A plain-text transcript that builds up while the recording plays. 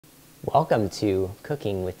Welcome to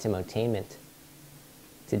Cooking with Timotainment.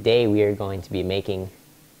 Today we are going to be making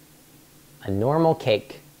a normal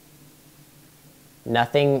cake.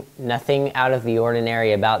 Nothing out of the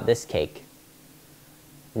ordinary about this cake.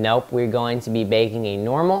 Nope, we're going to be baking a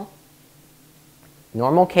normal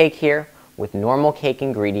cake here with normal cake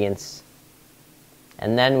ingredients.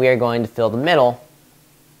 And then we are going to fill the middle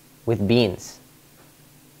with beans.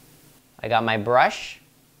 I got my brush.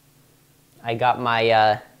 I got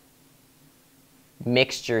my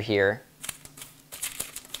mixture here.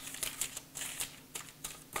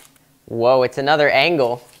 Whoa, it's another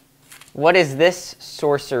angle. What is this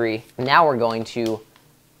sorcery? Now we're going to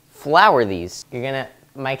flour these.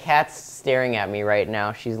 My cat's staring at me right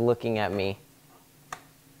now. She's looking at me.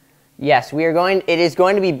 Yes, it is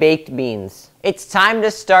going to be baked beans. It's time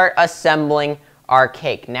to start assembling our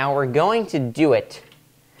cake. Now we're going to do it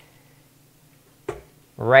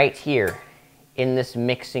right here in this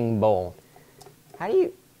mixing bowl. How do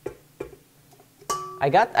you...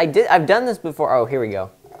 I've done this before. Oh, here we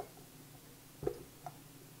go.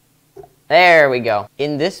 There we go.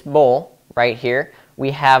 In this bowl right here,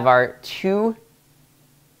 we have our 2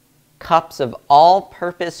 cups of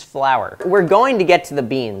all-purpose flour. We're going to get to the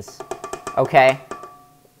beans, okay?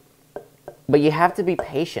 But you have to be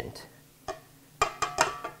patient.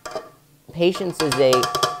 Patience is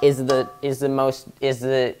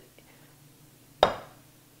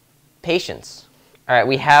patience. All right,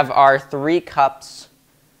 we have our 3 cups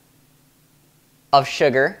of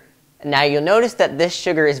sugar. Now you'll notice that this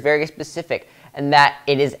sugar is very specific and that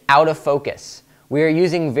it is out of focus. We are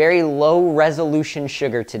using very low resolution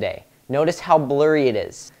sugar today. Notice how blurry it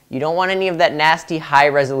is. You don't want any of that nasty high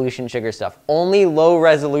resolution sugar stuff. Only low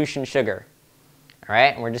resolution sugar. All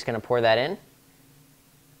right, and we're just gonna pour that in.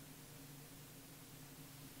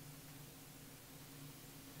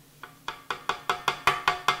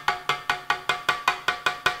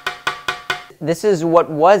 This is what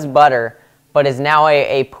was butter, but is now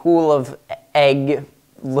a pool of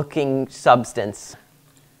egg-looking substance.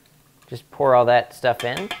 Just pour all that stuff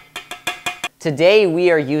in. Today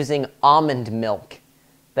we are using almond milk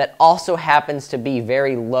that also happens to be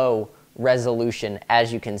very low resolution,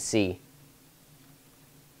 as you can see.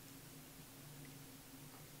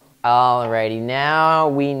 Alrighty, now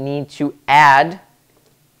we need to add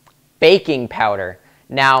baking powder.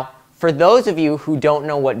 Now, for those of you who don't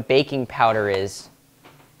know what baking powder is,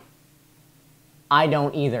 I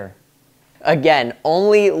don't either. Again,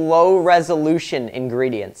 only low resolution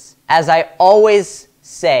ingredients. As I always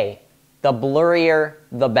say, the blurrier,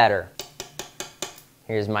 the better.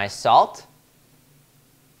 Here's my salt.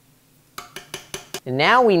 And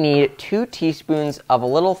now we need 2 teaspoons of a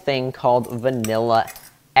little thing called vanilla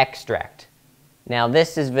extract. Now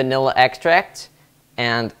this is vanilla extract,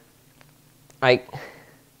 and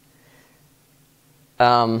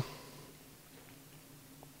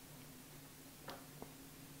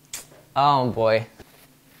oh boy.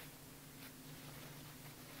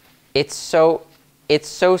 It's so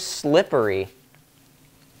slippery.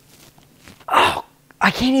 Oh, I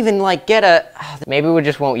can't even get a... Maybe we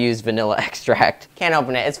just won't use vanilla extract. Can't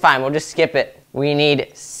open it. It's fine. We'll just skip it. We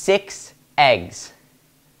need 6 eggs.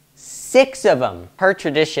 6 of them. Per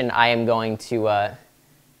tradition, I am going to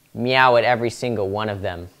meow at every single one of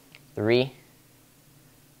them. 3,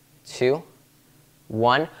 2,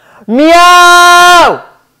 1. Meow!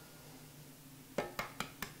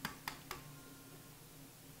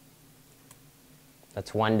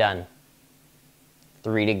 That's 1 done.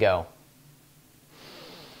 3 to go.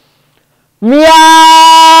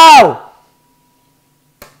 Meow!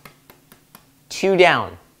 2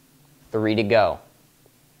 down. 3 to go.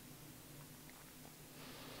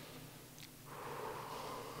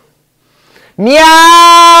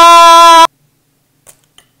 Meow!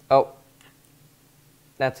 Oh,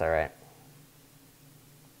 that's all right.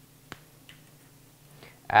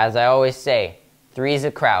 As I always say, 3 is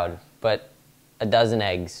a crowd, but a dozen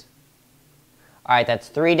eggs. All right, that's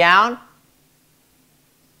 3 down.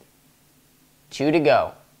 2 to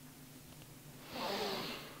go.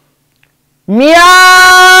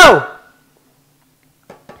 Meow!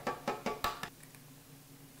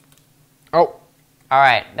 Oh, all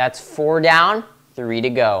right, that's 4 down, 3 to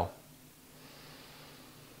go.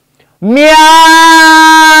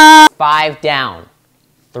 Meow! 5 down,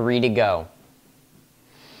 3 to go.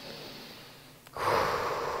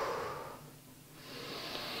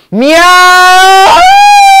 Meow!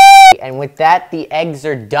 And with that, the eggs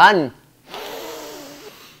are done.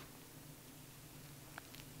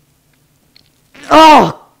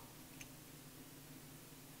 Oh!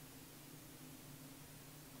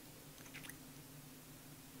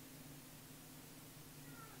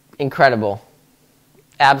 Incredible.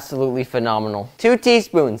 Absolutely phenomenal. 2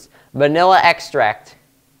 teaspoons vanilla extract.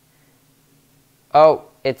 Oh,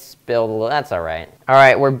 it's spilled a little. That's all right. All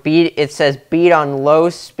right, it says beat on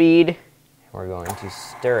low speed. We're going to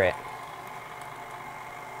stir it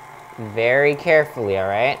very carefully, all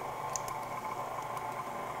right?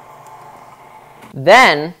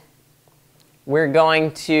 Then we're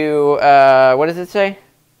going to, what does it say?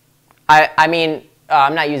 I mean,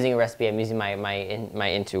 I'm not using a recipe. I'm using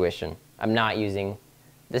my intuition. I'm not using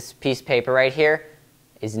this piece of paper right here.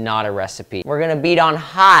 Is not a recipe. We're gonna beat on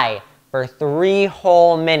high for 3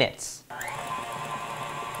 whole minutes.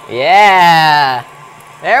 Yeah,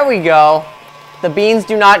 there we go. The beans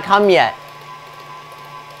do not come yet.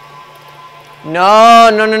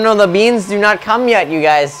 No, the beans do not come yet, you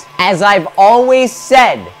guys. As I've always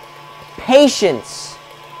said, patience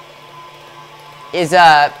is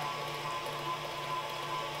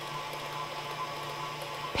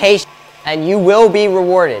patient, and you will be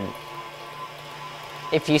rewarded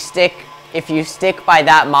if you stick by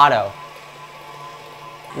that motto.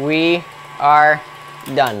 We are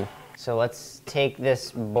done. So let's take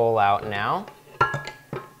this bowl out now.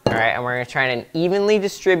 All right, and we're gonna try and evenly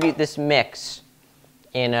distribute this mix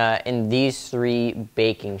in these 3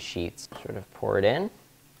 baking sheets. Sort of pour it in.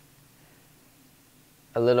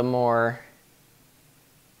 A little more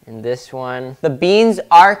in this one. The beans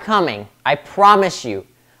are coming. I promise you.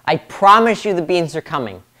 I promise you the beans are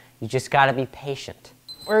coming. You just gotta be patient.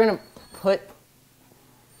 We're gonna put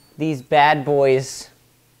these bad boys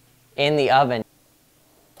in the oven.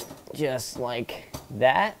 Just like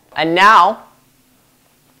that. And now,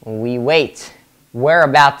 we wait. We're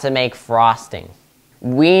about to make frosting.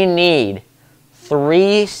 We need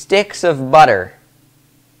 3 sticks of butter,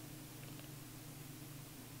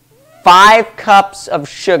 5 cups of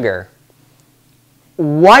sugar,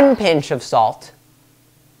 1 pinch of salt,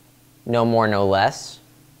 no more, no less,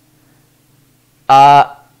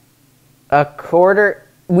 a quarter,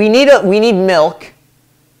 we need milk,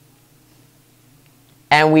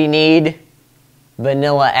 and we need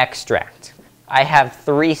vanilla extract. I have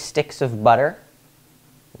 3 sticks of butter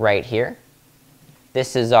right here.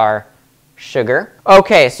 This is our sugar.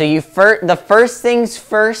 Okay, so the first things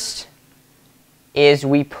first is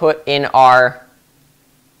we put in our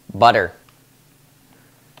butter.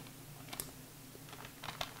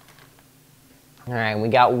 All right, we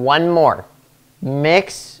got 1 more.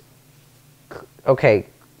 Mix, okay,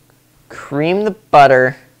 cream the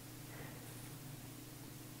butter.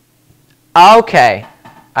 Okay,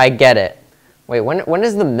 I get it. Wait, when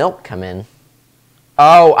does the milk come in?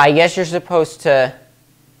 Oh, I guess you're supposed to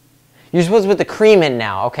put the cream in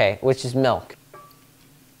now, okay, which is milk.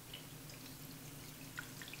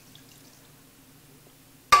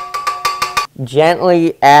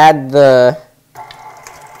 Gently add the,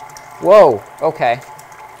 whoa, okay.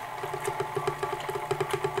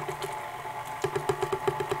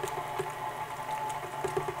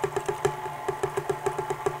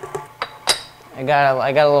 I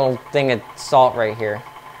got a little thing of salt right here.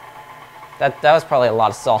 That was probably a lot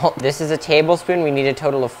of salt. This is a tablespoon. We need a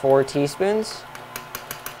total of 4 teaspoons.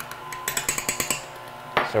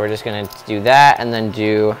 So we're just gonna do that and then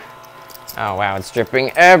do, oh wow, it's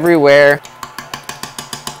dripping everywhere.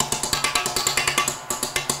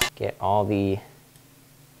 Get all the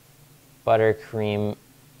buttercream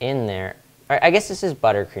in there. I guess this is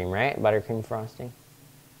buttercream, right? Buttercream frosting.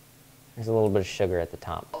 There's a little bit of sugar at the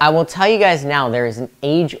top. I will tell you guys now, there is an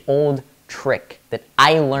age-old trick that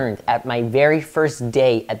I learned at my very first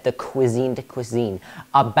day at the Cuisine to Cuisine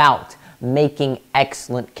about making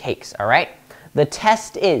excellent cakes, all right? The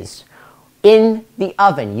test is, in the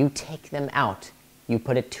oven, you take them out. You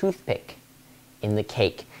put a toothpick in the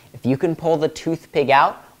cake. If you can pull the toothpick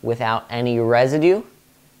out without any residue,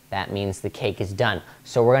 that means the cake is done.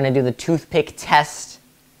 So we're gonna do the toothpick test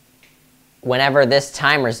whenever this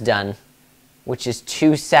timer's done, which is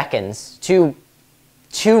 2 seconds, 2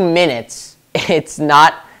 minutes. It's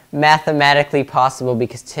not mathematically possible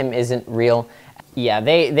because Tim isn't real. Yeah,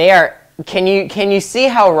 they are, can you see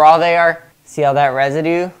how raw they are? See all that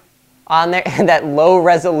residue on there? That low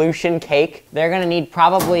resolution cake? They're gonna need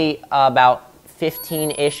probably about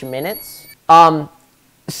 15-ish minutes.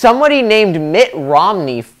 Somebody named Mitt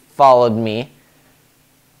Romney followed me,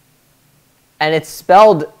 and it's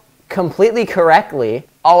spelled completely correctly.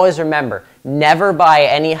 Always remember, never buy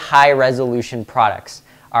any high resolution products,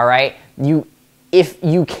 all right? If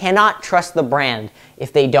you cannot trust the brand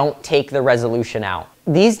if they don't take the resolution out.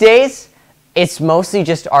 These days, it's mostly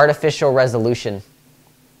just artificial resolution.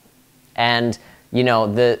 And, you know,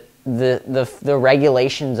 the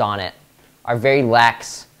regulations on it are very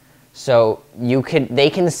lax. So they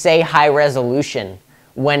can say high resolution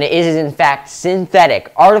when it is in fact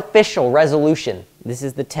synthetic, artificial resolution. This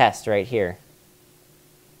is the test right here.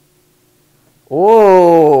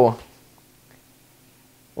 Ooh.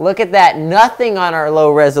 Look at that, nothing on our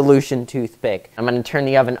low resolution toothpick. I'm going to turn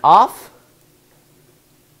the oven off.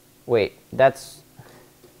 Wait,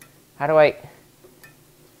 how do I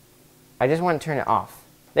just want to turn it off.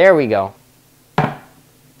 There we go.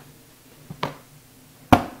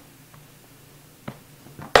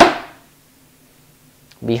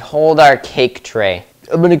 Behold our cake tray.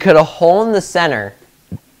 I'm going to cut a hole in the center,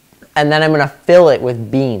 and then I'm going to fill it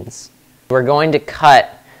with beans. We're going to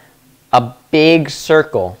cut a big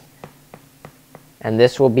circle, and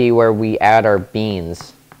this will be where we add our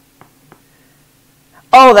beans.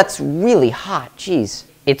 Oh, that's really hot, jeez.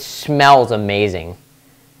 It smells amazing.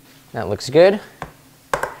 That looks good.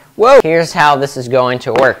 Whoa! Here's how this is going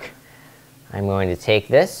to work. I'm going to take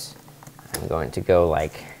this, I'm going to go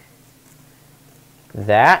like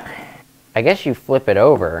that. I guess you flip it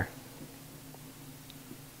over.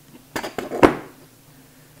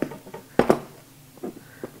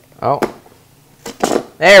 Oh,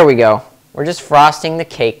 there we go. We're just frosting the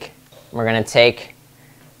cake. We're gonna take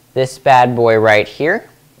this bad boy right here.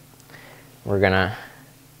 We're gonna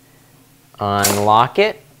unlock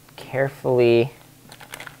it, carefully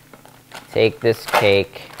take this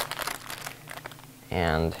cake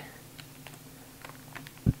and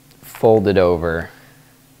fold it over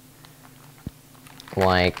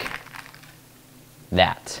like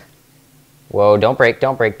that. Whoa, don't break,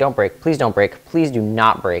 don't break, don't break. Please don't break. Please do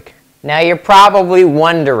not break. Now you're probably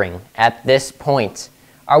wondering at this point,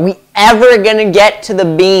 are we ever gonna get to the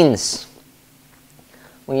beans?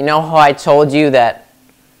 Well, you know how I told you that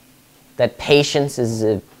patience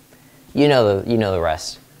is you know the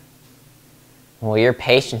rest. Well, your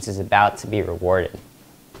patience is about to be rewarded.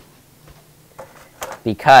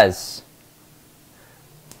 Because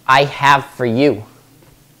I have for you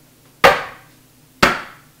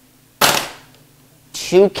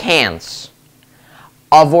 2 cans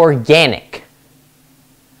of organic,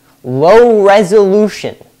 low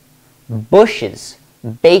resolution, Bush's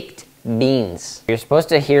baked beans. You're supposed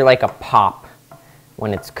to hear like a pop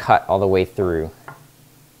when it's cut all the way through,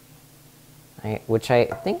 which I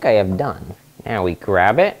think I have done. Now we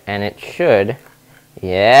grab it and it should,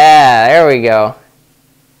 yeah, there we go.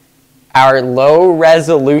 Our low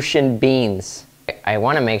resolution beans. I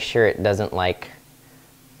want to make sure it doesn't like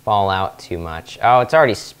fall out too much. Oh, it's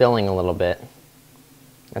already spilling a little bit.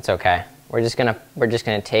 That's okay. We're just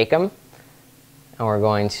gonna take them and we're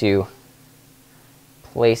going to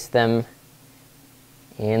place them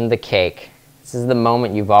in the cake. This is the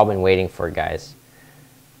moment you've all been waiting for, guys.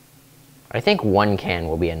 I think 1 can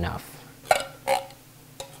will be enough.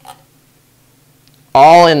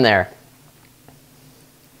 All in there.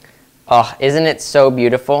 Oh, isn't it so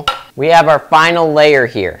beautiful? We have our final layer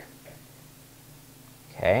here.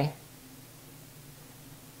 Okay.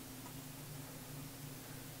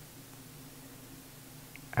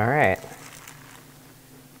 All right.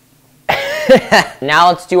 Now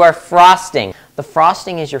let's do our frosting. The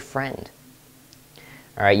frosting is your friend.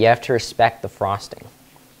 All right, you have to respect the frosting.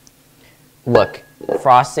 Look,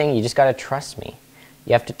 frosting, you just got to trust me.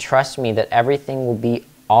 You have to trust me that everything will be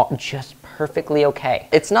all just perfectly okay.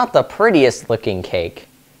 It's not the prettiest looking cake,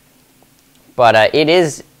 but it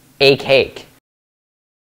is a cake.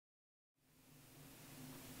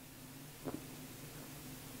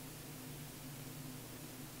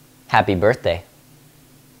 Happy birthday.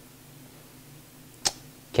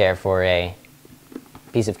 Care for a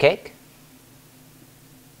piece of cake?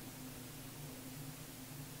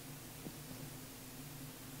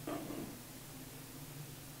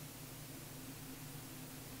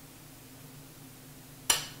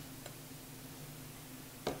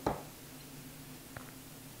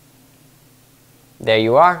 There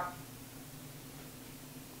you are.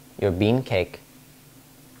 Your bean cake.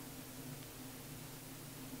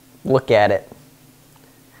 Look at it.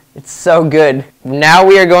 It's so good. Now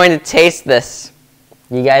we are going to taste this.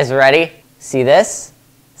 You guys ready? See this?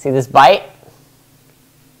 See this bite?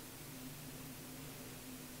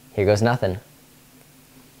 Here goes nothing.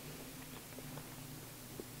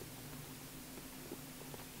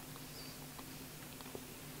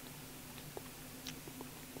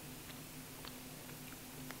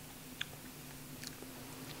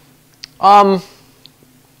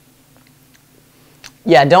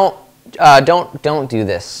 Yeah, don't do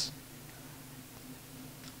this.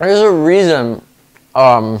 There's a reason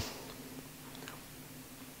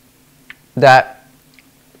that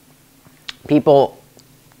people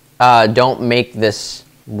don't make this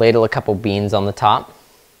ladle a couple beans on the top.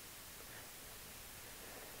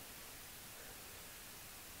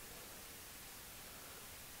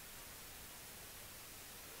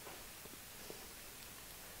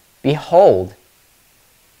 Behold,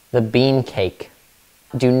 the bean cake.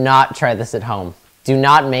 Do not try this at home. Do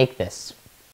not make this.